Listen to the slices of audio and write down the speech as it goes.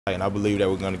And I believe that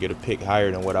we're going to get a pick higher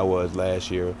than what I was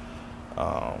last year.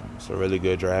 It's a really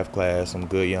good draft class, some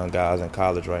good young guys in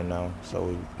college right now.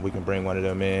 So we can bring one of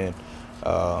them in.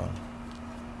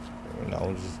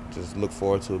 Just look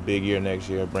forward to a big year next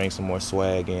year, bring some more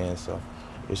swag in. So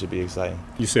it should be exciting.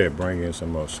 You said bring in some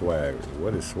more swag.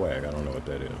 What is swag? I don't know what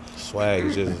that is. Swag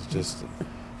is just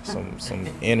some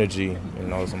energy,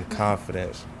 some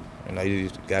confidence. You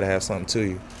got to have something to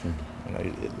you.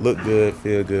 Look good,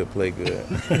 feel good, play good.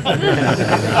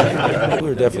 We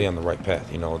were definitely on the right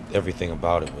path. Everything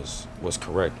about it was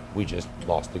correct. We just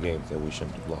lost the games that we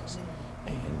shouldn't have lost,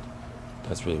 and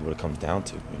that's really what it comes down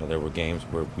to. There were games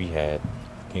where we had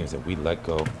games that we let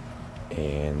go,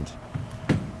 and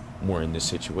we're in this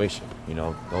situation.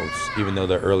 Even though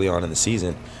they're early on in the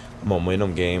season, a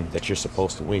momentum game that you're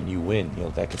supposed to win, you win.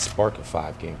 That could spark a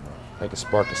 5-game run. That could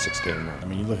spark a 6-game run. I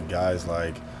mean, you look at guys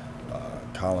like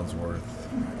Collinsworth,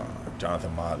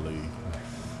 Jonathan Motley.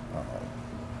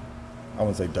 I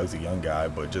wouldn't say Doug's a young guy,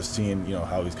 but just seeing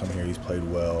how he's come here, he's played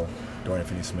well. Dorian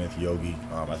Finney-Smith, Yogi.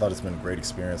 I thought it's been a great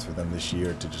experience for them this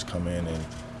year to just come in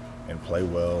and play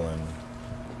well and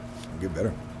get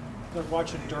better.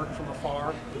 Watching Dirk from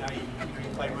afar, now you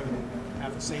played with him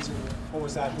half the season. What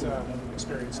was that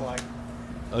experience like?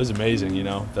 It was amazing.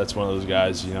 That's one of those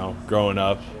guys. Growing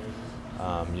up,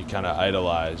 you kind of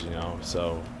idolize.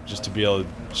 So just to be able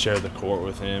to share the court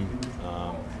with him.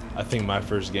 I think my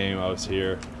first game I was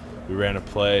here, we ran a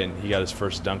play and he got his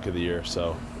first dunk of the year.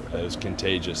 So it was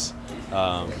contagious.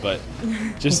 But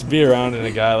just to be around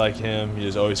a guy like him, he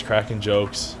was always cracking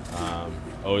jokes.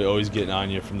 Always getting on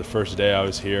you. From the first day I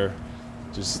was here,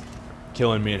 just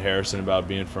killing me and Harrison about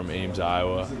being from Ames,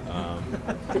 Iowa.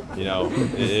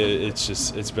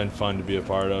 It's been fun to be a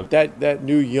part of. That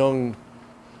new young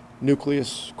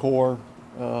nucleus core,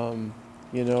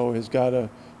 has got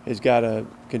to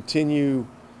continue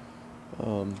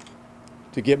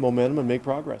to get momentum and make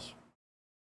progress.